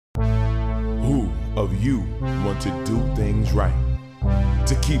of you want to do things right,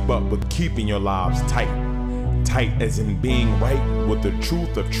 to keep up with keeping your lives tight, tight as in being right with the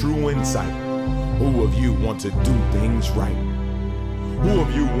truth of true insight? Who of you want to do things right? Who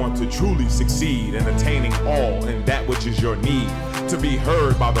of you want to truly succeed in attaining all in that which is your need, to be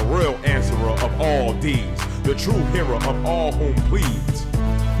heard by the real answerer of all deeds, the true hero of all whom pleads?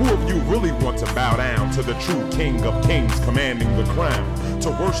 Who of you really want to bow down to the true King of Kings commanding the crown, to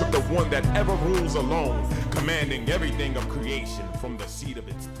worship the one that ever rules alone, commanding everything of creation from the seat of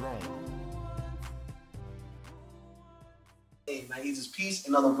its throne? Hey, man, he's his peace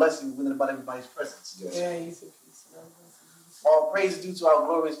and other blessings within about everybody's presence. Yes. Yeah, he's a peace and other blessings. All praise is due to our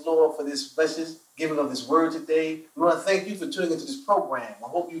glorious Lord for this blessing, giving of this word today. We want to thank you for tuning into this program. I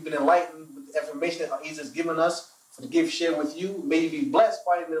hope you've been enlightened with the information that Jesus has given us for the gift shared with you. May you be blessed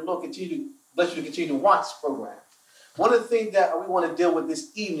by it. May the Lord continue to bless you to continue to watch this program. One of the things that we want to deal with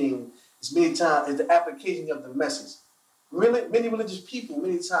this evening is many times is the application of the message. Really, many religious people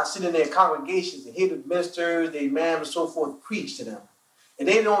many times sit in their congregations and hear the ministers, the imams, and so forth preach to them. And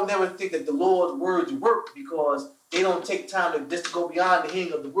they don't never think that the Lord's words work because they don't take time to just go beyond the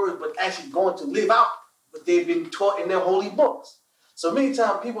hearing of the words, but actually going to live out what they've been taught in their holy books. So many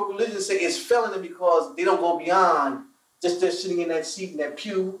times people in religion say it's failing because they don't go beyond just sitting in that seat, in that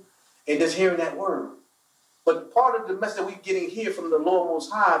pew, and just hearing that word. But part of the message that we're getting here from the Lord Most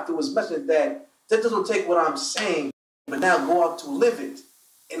High through his message that doesn't take what I'm saying, but now go out to live it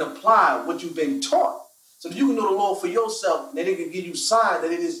and apply what you've been taught. So that you can know the Lord for yourself, and then it can give you signs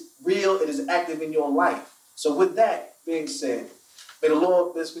that it is real, it is active in your life. So with that being said, may the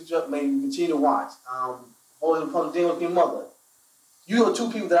Lord bless you up, may you continue to watch. Holy and Father, dealing with your mother. You are two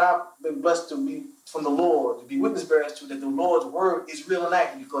people that I've been blessed to be from the Lord, to be witness bearers to, that the Lord's word is real and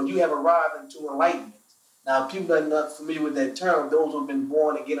active because you have arrived into enlightenment. Now, people that are not familiar with that term, those who have been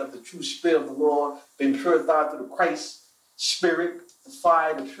born again of the true spirit of the Lord, been purified through the Christ spirit, the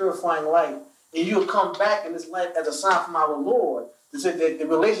fire, the purifying light, and you'll come back in this life as a sign from our Lord to say that the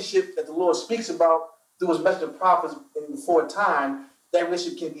relationship that the Lord speaks about through his message of prophets in before time, that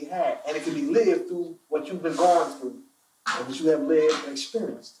relationship can be had, and it can be lived through what you've been going through. And what you have lived and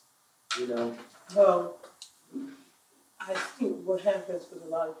experienced, you know. Well, I think what happens with a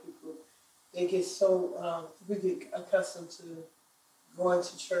lot of people, they get so we get accustomed to going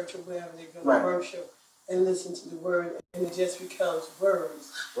to church or wherever they go to worship and listen to the word, and it just becomes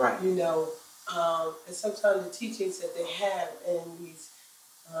words, you know. And sometimes the teachings that they have in these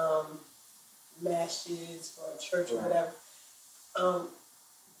masses or church or whatever,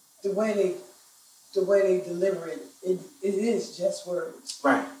 the way they deliver it, it is just words.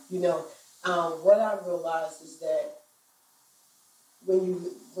 Right. You know, what I realized is that when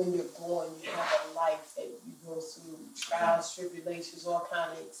you're born, you have a life that you go through trials, tribulations, all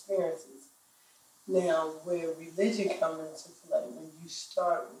kinds of experiences. Now, where religion comes into play, when you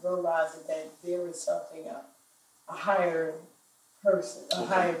start realizing that there is something, a higher person, a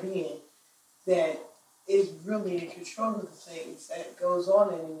higher being, that is really in control of the things that goes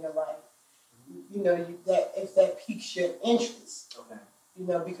on in your life. You know, that if that piques your interest, you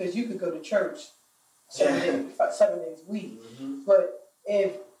know, because you could go to church 7 days a week, but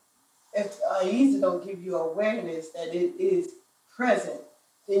if A.H.A.D don't give you awareness that it is present,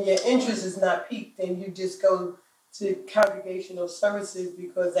 then your interest is not piqued, then you just go to congregational services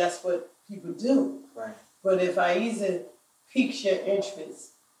because that's what people do. Right. But if A.H.A.D piques your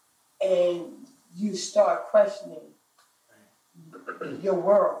interest and you start questioning your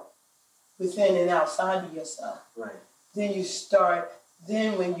world, within and outside of yourself. Right.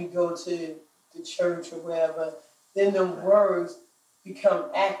 Then when you go to the church or wherever, then the words become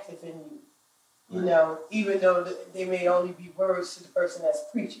active in you. You know, even though they may only be words to the person that's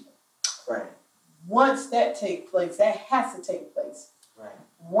preaching. Right. Once that takes place, that has to take place. Right.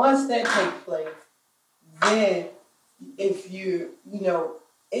 Once that takes place, then if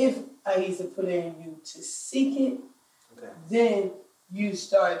if A.H.A.D put in you to seek it, then you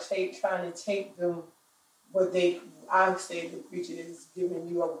start trying to take them, I say the preacher is giving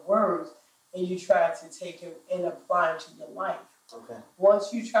you a word, and you try to take it and apply it to your life. Okay.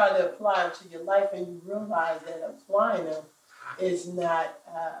 Once you try to apply them to your life and you realize that applying them is not,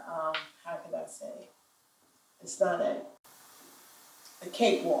 how can I say, it's not a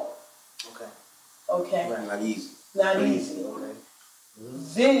cakewalk. Okay. Okay? Right, not easy. Not easy. Okay.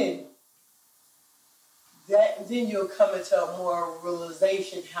 Mm-hmm. Then you'll come into a more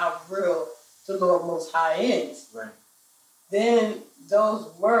realization how real the Lord Most High is. Right. Then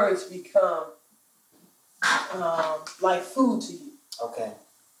those words become like food to you. Okay.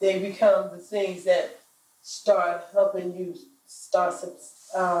 They become the things that start helping you start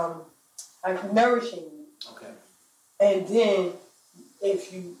nourishing you. Okay. And then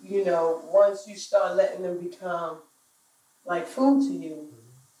if once you start letting them become like food to you,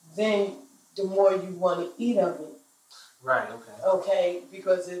 then the more you want to eat of it. Right, okay. Okay,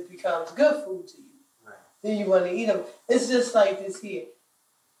 because it becomes good food to you. Right. Then you want to eat them. It's just like this here.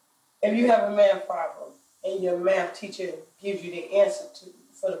 If you have a math problem and your math teacher gives you the answer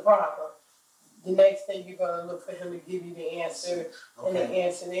for the problem, the next thing you're going to look for him to give you the answer and the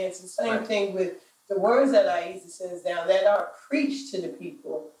answer and the answer. Same thing with the words that Aisha sends down that are preached to the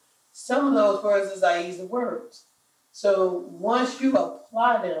people. Some of those words is Aisha words. So once you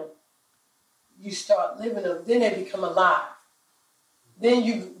apply them, you start living them, then they become alive. Then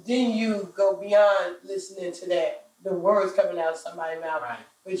you go beyond listening to the words coming out of somebody's mouth. Right.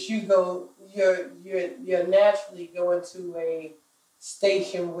 But you're naturally going to a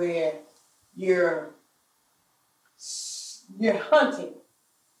station where you're hunting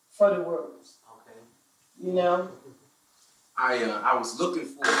for the words. Okay. You know? I was looking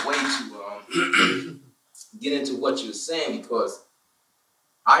for a way to get into what you're saying, because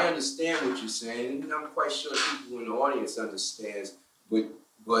I understand what you're saying, and I'm quite sure people in the audience understands,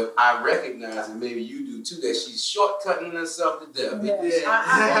 but I recognize, and maybe you do too, that she's shortcutting herself to death.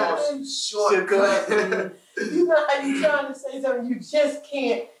 Yes. She's shortcutting. You know how you're trying to say something, you just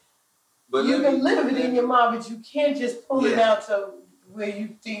can't. But you can live it in your mind, but you can't just pull it out to where you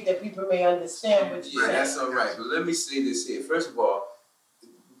think that people may understand what you're saying. That's all right. But let me say this here. First of all,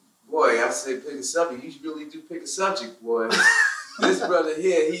 boy, I said pick a subject. You really do pick a subject, boy. This brother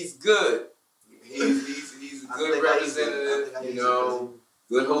here, he's good. He's a good representative,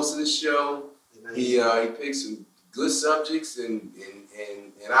 good host of the show. He picks some good subjects, and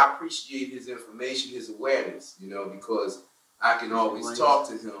I appreciate his information, his awareness, because I can always talk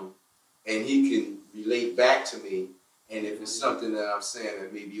to him, and he can relate back to me. And if it's something that I'm saying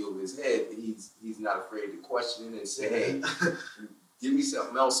that may be over his head, he's not afraid to question it and say, hey, give me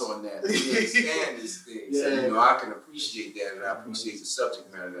something else on that. We understand this thing. So, I can appreciate that, and I appreciate the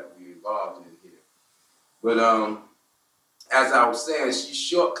subject matter that we're involved in here. But as I was saying, she's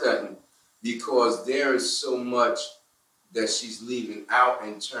shortcutting because there is so much that she's leaving out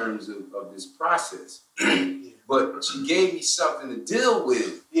in terms of this process. But she gave me something to deal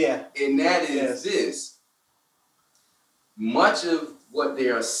with, and that is this. Much of what they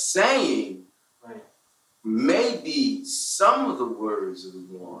are saying may be some of the words of the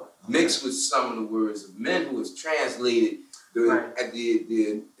Lord mixed with some of the words of men who has translated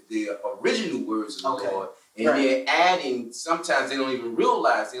the original words of the Lord. And they're adding, sometimes they don't even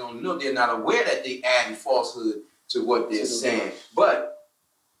realize, they don't know, they're not aware that they're adding falsehood to what they're saying. But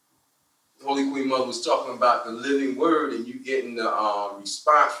Holy Queen Mother was talking about the living word, and you getting the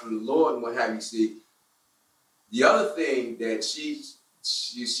response from the Lord and what have you. See, the other thing that she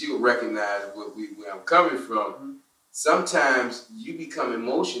will recognize where I'm coming from. Sometimes you become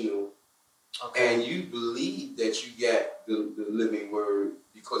emotional and you believe that you get the living word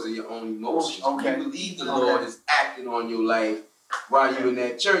because of your own emotions. You believe the Lord is acting on your life while you're in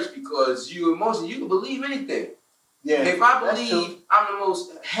that church because you're emotional. You can believe anything. If I believe I'm the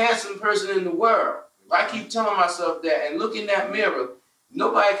most handsome person in the world, if I keep telling myself that and look in that mirror,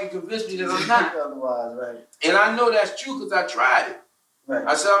 nobody can convince me that I'm not. Otherwise, and I know that's true because I tried it.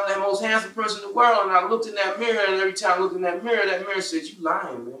 I said I'm the most handsome person in the world, and I looked in that mirror, and every time I looked in that mirror said, "You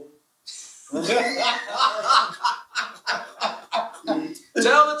lying, man."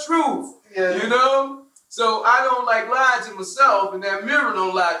 Tell the truth, So I don't like lying to myself, and that mirror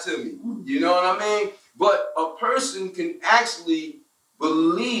don't lie to me. You know what I mean? But a person can actually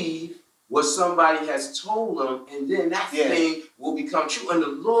believe what somebody has told them, and then that thing will become true. And the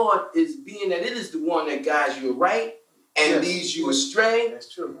Lord is being that it is the one that guides you right and leads you astray. That's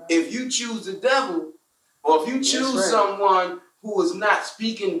true. If you choose the devil, or if you choose someone who is not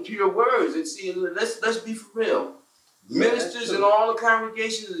speaking pure words, and see, let's be for real. Ministers in all the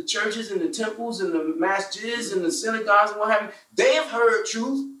congregations, the churches and the temples and the masjids and the synagogues and what have you, they have heard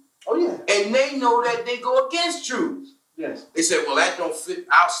truth. And they know that they go against truth. They say, well, that don't fit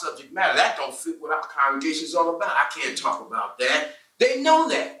our subject matter. That don't fit what our congregation is all about. I can't talk about that. They know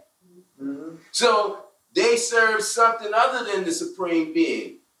that. So they serve something other than the supreme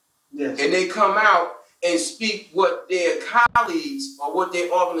being. And they come out and speak what their colleagues or what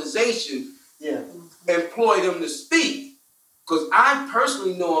their organization employ them to speak. Because I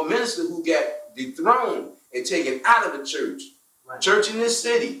personally know a minister who got dethroned and taken out of the church. Church in this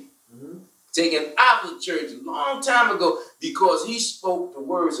city. Taken out of the church a long time ago because he spoke the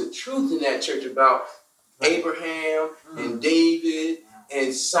words of truth in that church about Abraham and David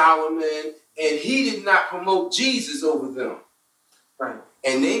and Solomon, and he did not promote Jesus over them.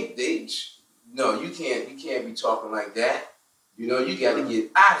 And they no, you can't be talking like that. You know, you got to get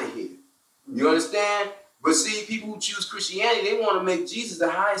out of here. You understand? But see, people who choose Christianity, they want to make Jesus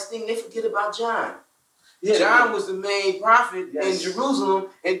the highest thing. They forget about John. Yeah, John was the main prophet in Jerusalem,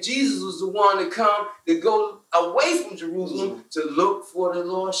 and Jesus was the one to go away from Jerusalem to look for the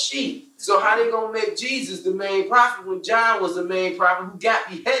lost sheep. So how they gonna make Jesus the main prophet when John was the main prophet who got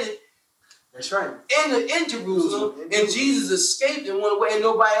beheaded? That's right. In Jerusalem, and Jesus escaped and went away, and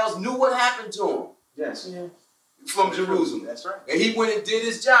nobody else knew what happened to him. Yes. Yeah. From Jerusalem. That's right. And he went and did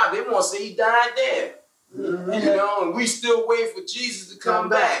his job. They want to say he died there. Mm-hmm. You know, and we still wait for Jesus to come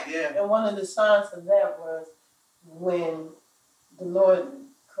back. Yeah. And one of the signs of that was when the Lord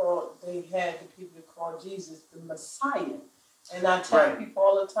they had the people to call Jesus the Messiah. And I tell people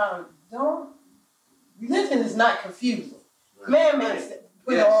all the time, religion is not confusing. Man makes it,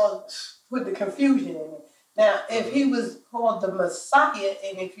 put the confusion in it. Now, if he was called the Messiah,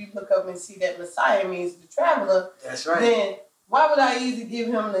 and if you look up and see that Messiah means the traveler, that's right. Then why would I either give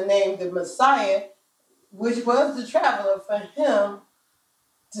him the name the Messiah, which was the traveler, for him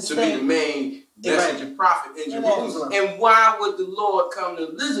to be the main messenger prophet in Jerusalem? And why would the Lord come to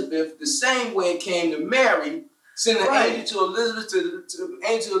Elizabeth the same way it came to Mary, send an angel to Elizabeth, and an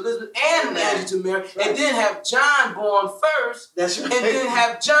angel to Mary, and then have John born first, and then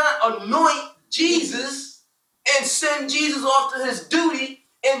have John anoint Jesus and send Jesus off to his duty,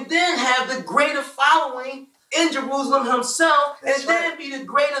 and then have the greater following in Jerusalem himself, then be the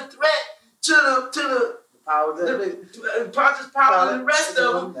greater threat to the power of the rest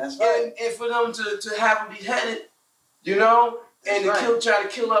of them, and for them to have them beheaded, you know, and try to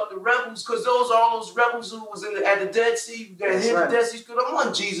kill up the rebels, because all those rebels who was at the Dead Sea, that hit the Dead Sea, because they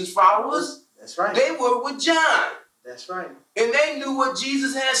weren't Jesus followers. That's right. They were with John. That's right. And they knew what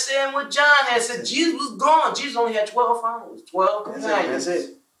Jesus had said and what John had said. Jesus was gone. Jesus only had 12 followers, 12 companions. That's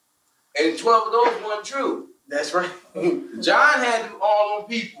it. And 12 of those weren't true. That's right. John had them all on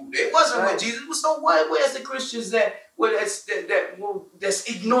people. They wasn't with Jesus. So where's the Christians that's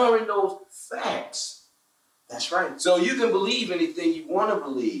ignoring those facts? That's right. So you can believe anything you want to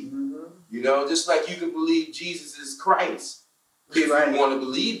believe. Mm-hmm. You know, just like you can believe Jesus is Christ. If you want to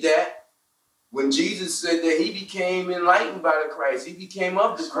believe that. When Jesus said that he became enlightened by the Christ, he became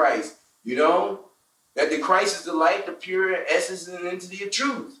of the Christ, you know, that the Christ is the light, the pure essence and entity of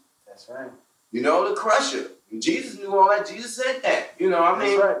truth. That's right. You know, the crusher. And Jesus knew all that. Jesus said that. You know, I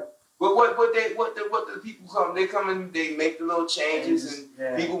mean, but what the people come? They come and they make the little changes,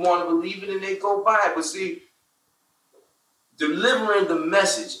 and people want to believe it, and they go by it. But see, delivering the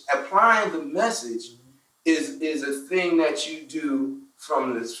message, applying the message, is a thing that you do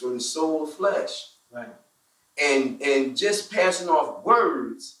from the soul of flesh. Right. And just passing off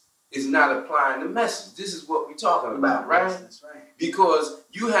words is not applying the message. This is what we're talking about, right? That's right. Because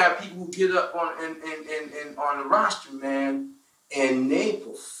you have people who get up on the roster, man, and they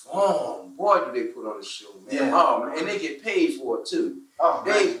perform. Boy, do they put on a show, man. Yeah. Oh, man, and they get paid for it too. Oh,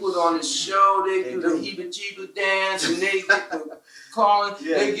 they put on the show, they do the heebie-jeebie dance, and they get the calling.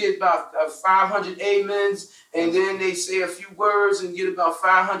 They get about 500 amens, and then they say a few words and get about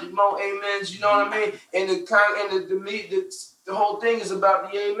 500 more amens. You know what I mean? And the whole thing is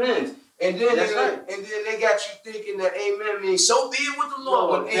about the amens. And then they got you thinking that amen means so be it with the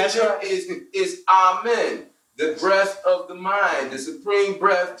Lord. When amen is amen. The breath of the mind, the supreme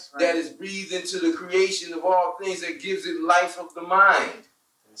breath that is breathed into the creation of all things that gives it life of the mind.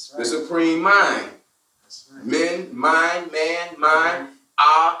 The supreme mind. Men, mind, man, mind,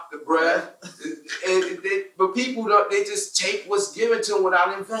 the breath. But people, they just take what's given to them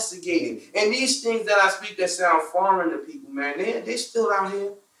without investigating. And these things that I speak that sound foreign to people, man, they're still out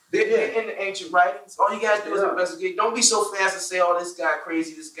here. They're in the ancient writings. All you guys do is investigate. Don't be so fast to say, oh, this guy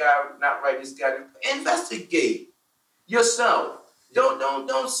crazy, this guy not right, this guy. Investigate yourself.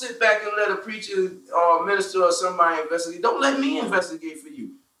 Don't sit back and let a preacher or a minister or somebody investigate. Don't let me investigate for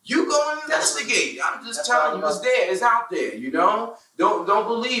you. You go and investigate. I'm just telling you, it's there, it's out there, you know? Don't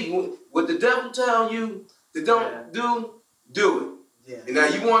believe what the devil tell you to don't do it. Yeah. And now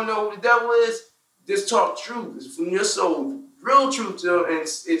you want to know who the devil is? Just talk truth. It's from your soul. Real truth to them, and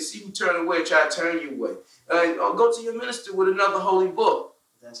see who turn away, try to turn you away. Or go to your minister with another holy book.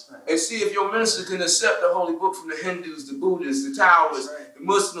 That's right. And see if your minister can accept the holy book from the Hindus, the Buddhists, the Taoists, the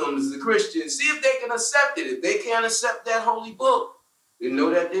Muslims, the Christians. See if they can accept it. If they can't accept that holy book, then know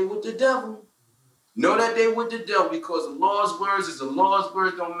that they're with the devil. Know that they're with the devil, because the Lord's words is the Lord's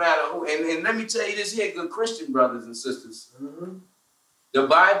words, don't matter who. And let me tell you this here, good Christian brothers and sisters. Mm-hmm. The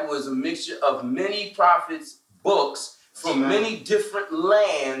Bible is a mixture of many prophets' books from many different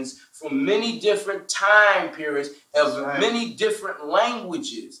lands, from many different time periods, of many different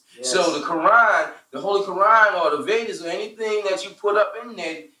languages. Yes. So the Quran, the Holy Quran or the Vedas or anything that you put up in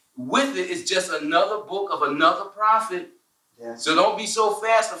there with it is just another book of another prophet. Yes. So don't be so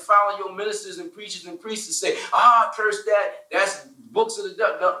fast to follow your ministers and preachers and priests to say, curse that. That's books of the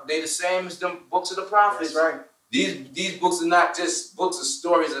no, they're the same as them books of the prophets. That's right. These books are not just books of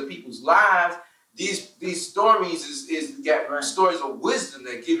stories of people's lives. These stories is stories of wisdom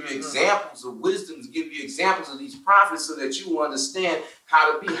that give you examples of wisdom, give you examples of these prophets so that you will understand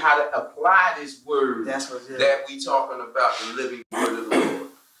how to apply this word that we talking about, the living word of the Lord.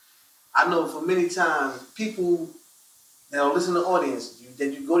 I know for many times people that are listening to the audience,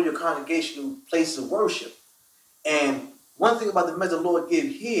 that you go to your congregational place of worship. And one thing about the message the Lord give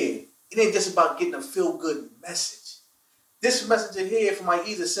here, it ain't just about getting a feel-good message. This message here from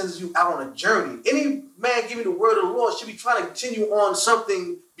Aisha sends you out on a journey. Any man giving the word of the Lord should be trying to continue on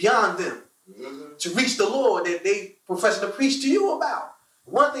something beyond them to reach the Lord that they profess to preach to you about.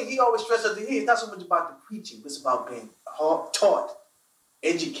 One thing he always stresses here is not so much about the preaching, but it's about being taught,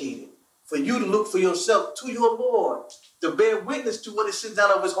 educated, for you to look for yourself to your Lord, to bear witness to what it sends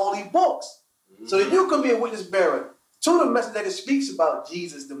out of his holy books, so that you can be a witness bearer to the message that it speaks about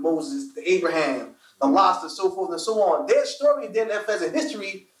Jesus, the Moses, the Abraham, the lost, and so forth and so on. Their story then left as a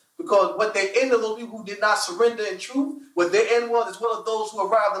history because what their end of those people who did not surrender in truth, what their end was, as well as those who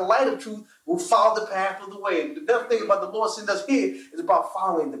arrived in the light of truth, will follow the path of the way. The other thing about the Lord sent us here is about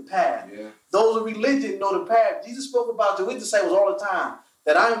following the path. Yeah. Those of religion know the path. Jesus spoke about to his disciples all the time,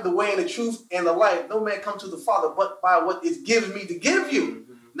 that I am the way and the truth and the life. No man comes to the Father but by what it gives me to give you.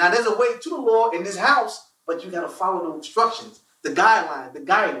 Now there's a way to the Lord in this house, but you got to follow the instructions, the guidelines, the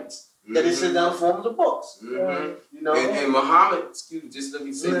guidance that is in the form of the books. You know, and Muhammad, excuse me, just let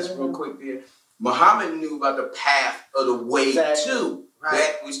me say this real quick there. Muhammad knew about the path of the way too,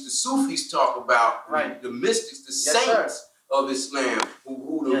 that which the Sufis talk about, the mystics, the saints of Islam,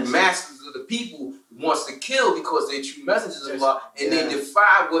 who the masters of the people wants to kill because they're true messengers of Allah, and they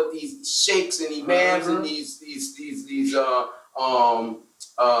defy what these sheikhs and imams and these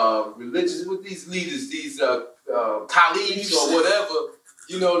religious, with these leaders, these caliphs or whatever,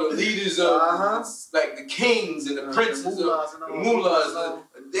 you know, the leaders of like the kings and the princes, the mullahs,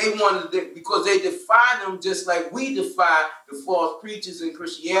 they wanted to, because they defy them just like we defy the false preachers in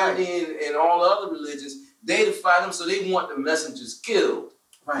Christianity and all other religions. They defy them, so they want the messengers killed.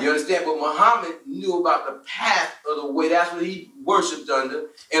 You understand? But Muhammad knew about the path of the way. That's what he worshipped under.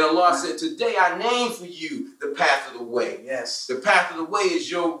 And Allah said, today I name for you the path of the way. Yes. The path of the way is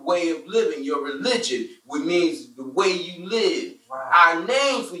your way of living, your religion, which means the way you live. I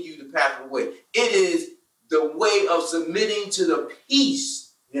name for you the path of the way. It is the way of submitting to the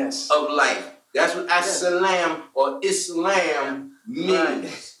peace of life. That's what as-salam or Islam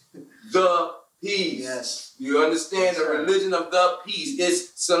means. The peace. Yes. You understand? The religion of the peace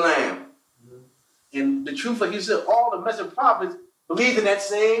is salam. And the truth, like you said, all the message prophets believed in that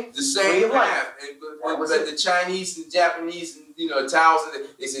same path. But the Chinese and Japanese and Italians,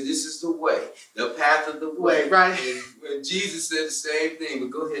 they said this is the way, the path of the way. Right. And Jesus said the same thing. But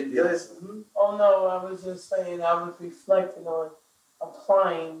go ahead, yes. Oh no, I was just saying I was reflecting on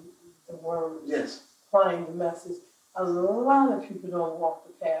applying the word. Yes. Applying the message. A lot of people don't walk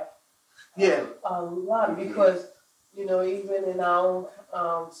the path. Yeah. A lot, because even in our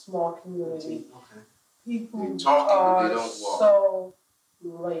own small community, people are so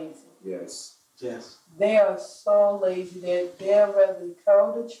lazy. Yes. Yes. They are so lazy that they'll rather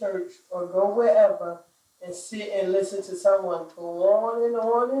go to church or go wherever and sit and listen to someone go on and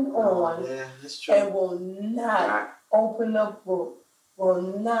on and on, that's true. And will not open a book, will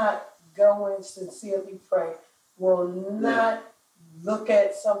not go and sincerely pray, will not look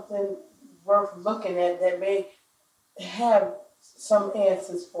at something worth looking at that may have some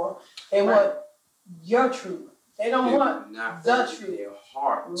answers for. They want your truth. They don't want the truth. Their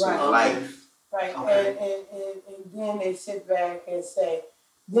heart to life. Right. Okay. And then they sit back and say,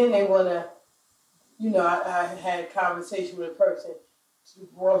 then they want to, I had a conversation with a person.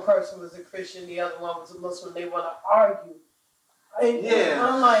 One person was a Christian, the other one was a Muslim. They want to argue. And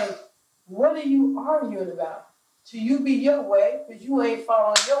I'm like, what are you arguing about? To you be your way, because you ain't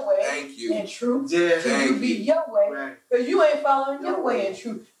following your way. Thank you. In truth. Yeah, to you be your way, because you ain't following your way in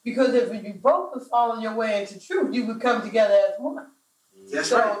truth. Because if you both were following your way into truth, you would come together as one. That's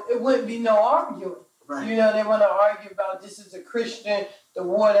so it wouldn't be no arguing. Right. They want to argue about this is a Christian, the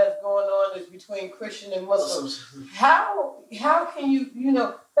war that's going on is between Christian and Muslims. How can you,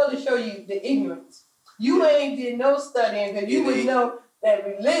 really show you the ignorance? You ain't did no studying, because you would know that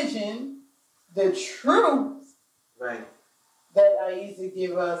religion, the truth, Right. that Aisha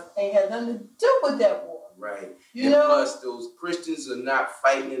give us ain't had nothing to do with that war. Right. You and know? Plus, those Christians are not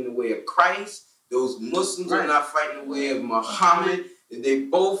fighting in the way of Christ. Those Muslims are not fighting in the way of Muhammad.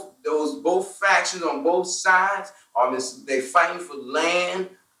 And both factions on both sides they fighting for land,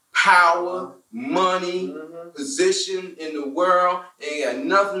 power, money, position in the world. It ain't got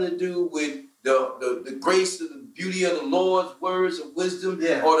nothing to do with the grace of the beauty of the Lord's words of wisdom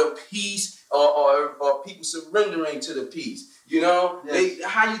or the peace or people surrendering to the peace. You know,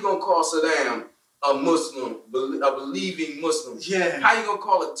 how you gonna call Saddam a Muslim, a believing Muslim? Yeah. How you gonna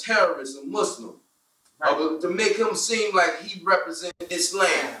call a terrorist a Muslim? To make him seem like he represents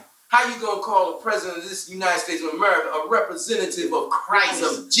Islam. How you gonna call a president of this United States of America a representative of Christ,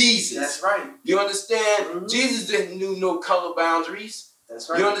 of Jesus? That's right. You understand? Jesus didn't know no color boundaries. That's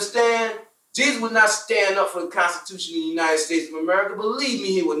right. You understand? Jesus would not stand up for the Constitution of the United States of America. Believe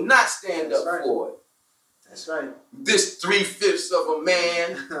me, he would not stand up for it. That's right. This 3/5 of a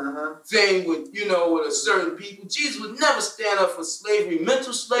man thing with with a certain people. Jesus would never stand up for slavery,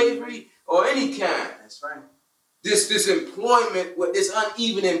 mental slavery, or any kind. That's right. This employment, this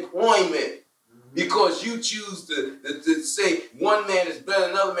uneven employment, because you choose to say one man is better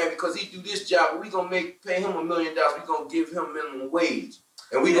than another man because he do this job, but we gonna pay him $1 million. We gonna give him minimum wage,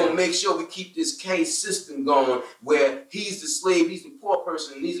 and we gonna make sure we keep this caste system going where he's the slave, he's the poor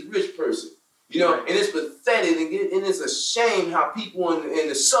person, and he's the rich person. You know, and it's pathetic, and it's a shame how people in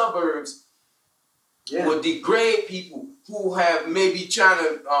the suburbs will degrade people who have maybe trying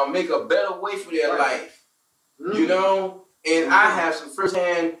to make a better way for their life. You know, and I have some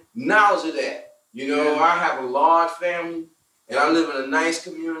firsthand knowledge of that. You know, I have a large family, and I live in a nice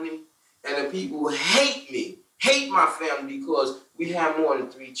community, and the people hate me, hate my family because we have more than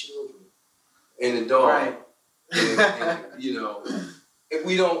 3 children and a dog. And, you know. If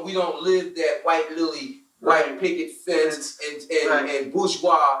we don't live that white lily, white picket fence and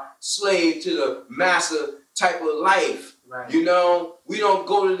bourgeois slave to the master type of life. You know, we don't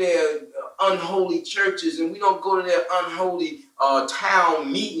go to their unholy churches and we don't go to their unholy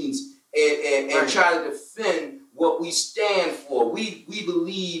town meetings and try to defend what we stand for. We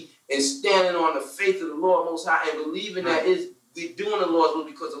believe in standing on the faith of the Lord Most High and believing that we're doing the Lord's will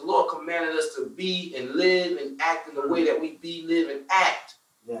because the Lord commanded us to be and live and act in the way that we be, live, and act.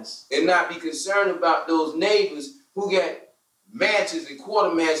 Yes. And not be concerned about those neighbors who got mansions and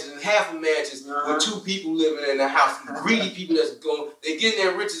quarter mansions and half a mansions with 2 people living in the house. And greedy people they getting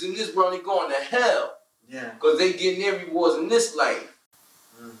their riches in this world, they going to hell. Yeah. Because they getting their rewards in this life.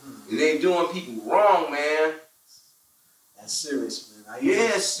 And they doing people wrong, man. That's serious, man.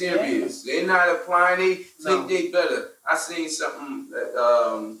 Yeah, serious. They're not applying. They think they better. I seen something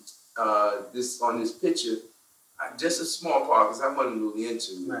this on this picture, just a small part because I wasn't really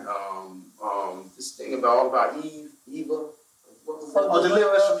into this thing about Eva.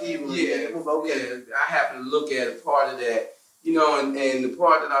 Deliverance from evil. Yeah. I happened to look at a part of that, you know, and the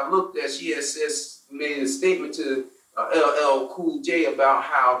part that I looked at, she had made a statement to LL Cool J about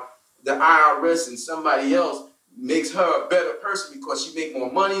how the IRS and somebody else makes her a better person because she make more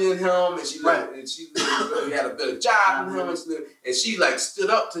money than him and she had a better job than him and she like stood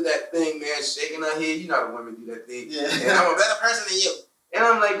up to that thing, man, shaking her head. You know how women do that thing. Yeah. And I'm a better person than you. And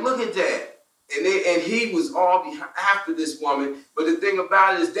I'm like, look at that. And he was all after this woman. But the thing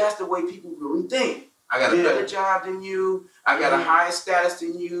about it is that's the way people really think. I got a better job than you. I got a higher status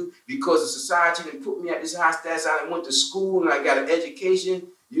than you because the society didn't put me at this high status. I went to school and I got an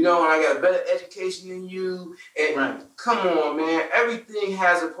education. You know, and I got a better education than you. And come on, man. Everything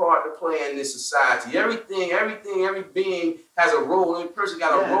has a part to play in this society. Every being has a role. Every person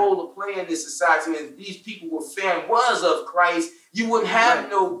got a role to play in this society. And if these people were was of Christ, you wouldn't have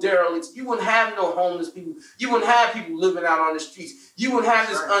no derelicts. You wouldn't have no homeless people. You wouldn't have people living out on the streets. You wouldn't have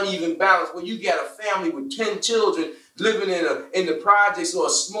this uneven balance where you got a family with 10 children living in the projects or a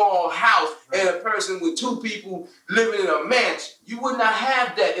small house and a person with 2 people living in a mansion. You would not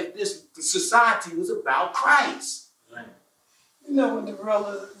have that if this society was about Christ. Right. You know, when the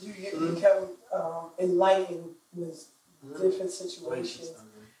world you become enlightened with different situations,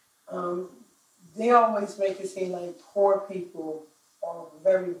 they always make it seem like poor people are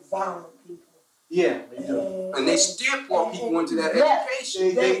very violent people. Yeah, they do. And they steer poor people into that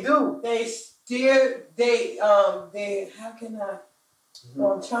education. They do. How can I,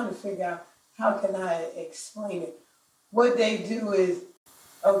 well, I'm trying to figure out how can I explain it. What they do is,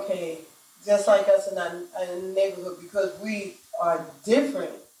 okay, just like us in our neighborhood, because we are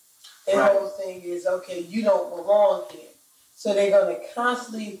different, the whole thing is, okay, you don't belong here. So they're going to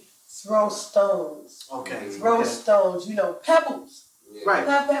constantly throw stones. Throw stones, pebbles. Right.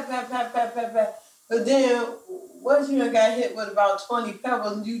 Pat. But then, once you done got hit with about 20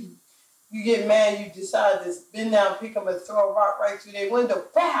 pebbles, and you get mad, you decide to bend down, pick them, and throw a rock right through their window.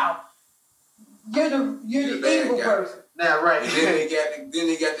 Pow! You're the evil person. Now, right. And then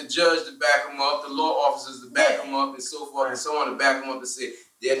they got the judge to back them up, the law officers to back them up, and so forth and so on to back them up and say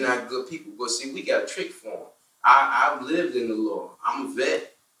they're not good people. But see, we got a trick for them. I've lived in the law. I'm a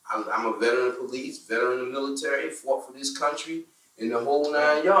vet. I'm a veteran of police, veteran of the military, fought for this country in the whole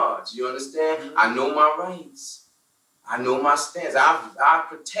 9 yards. You understand? Mm-hmm. I know my rights. I know my stance. I've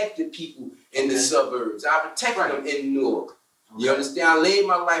protected people in the suburbs. I protected them in Newark. Okay. You understand? I laid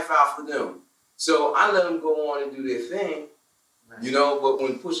my life out for them. So I let them go on and do their thing. Right. You know, but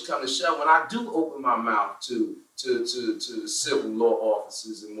when push comes to shove, when I do open my mouth to civil law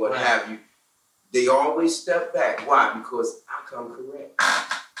officers and what have you, they always step back. Why? Because I come correct.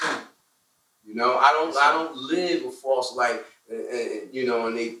 You know, I don't live a false life, you know,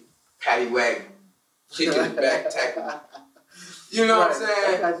 and they paddywhack, kicking back, tackling. You know what I'm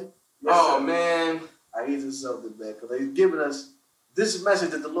saying? Yes, oh, sir. Man. I need to something, man, because they've given us this message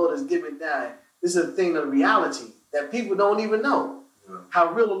that the Lord has given down. This is a thing of reality that people don't even know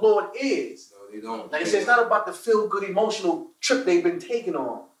how real the Lord is. No, they don't. Like I said, it's not about the feel-good emotional trip they've been taking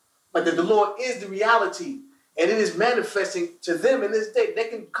on, but that the Lord is the reality, and it is manifesting to them in this day. They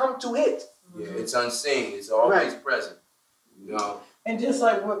can come to it. Yeah, it's unseen. It's always present. You know. And just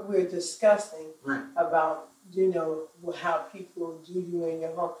like what we're discussing about, you know, how people do you in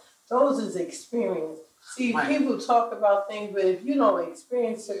your home, those is experience. See, people talk about things, but if you don't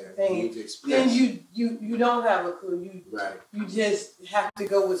experience certain things, then you don't have a clue. You just have to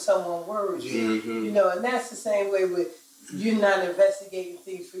go with someone's words. Mm-hmm. You know, and that's the same way with you not investigating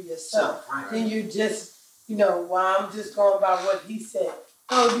things for yourself. Then you just, you know, well, I'm just going by what he said.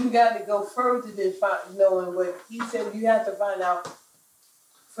 No, you got to go further than knowing what he said. You have to find out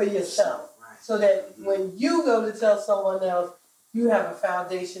for yourself. So that when you go to tell someone else, you have a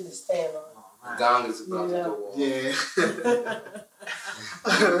foundation to stand on. The gong is about to go off. Yeah.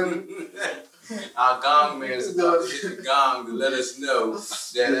 Our gong man is about to hit the gong to let us know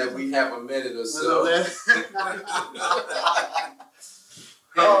that we have a minute or so.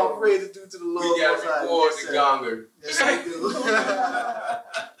 Oh, praise is due to the Lord. We got to reward the gonger. Yes, we do.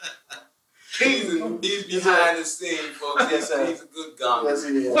 He's behind the scene, folks. He's a good gonger. Yes, he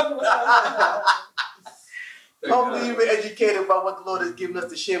is. Hopefully you've been educated about what the Lord has given us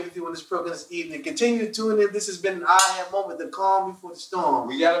to share with you on this program this evening. Continue to tune in. This has been an I Have Moment, the calm before the storm.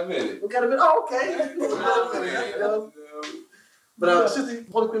 We got a minute. We got a minute. Oh, okay. But Sister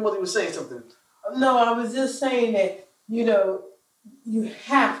Holy Queen Mother was saying something. No, I was just saying that, you know, you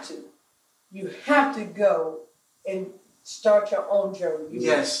have to go and start your own journey.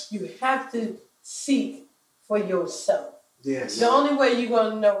 You have to seek for yourself. Yes. The only way you're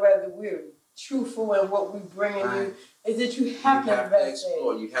going to know whether we're truthful in what we bring in you is that you have to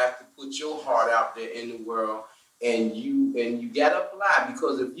explore. You have to put your heart out there in the world, and you gotta apply,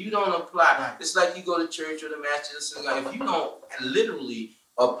 because if you don't apply, it's like you go to church or the master. If you don't literally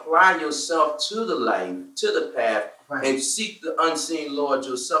apply yourself to the life, to the path, and seek the unseen Lord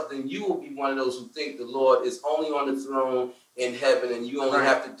yourself, then you will be one of those who think the Lord is only on the throne in heaven, and you only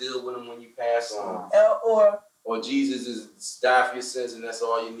have to deal with him when you pass on. Or Jesus is die for your sins, and that's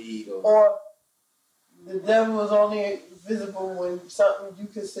all you need. Or the devil is only visible when something you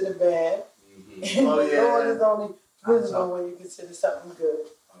consider bad. Mm-hmm. And the Lord is only visible when you consider something good.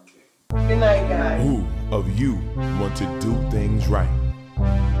 Okay. Good night, guys. Who of you want to do things right?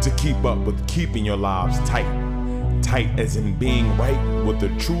 To keep up with keeping your lives tight. Tight as in being right with the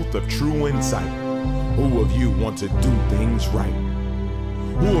truth of true insight. Who of you want to do things right?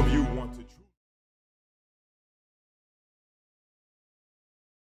 Who of you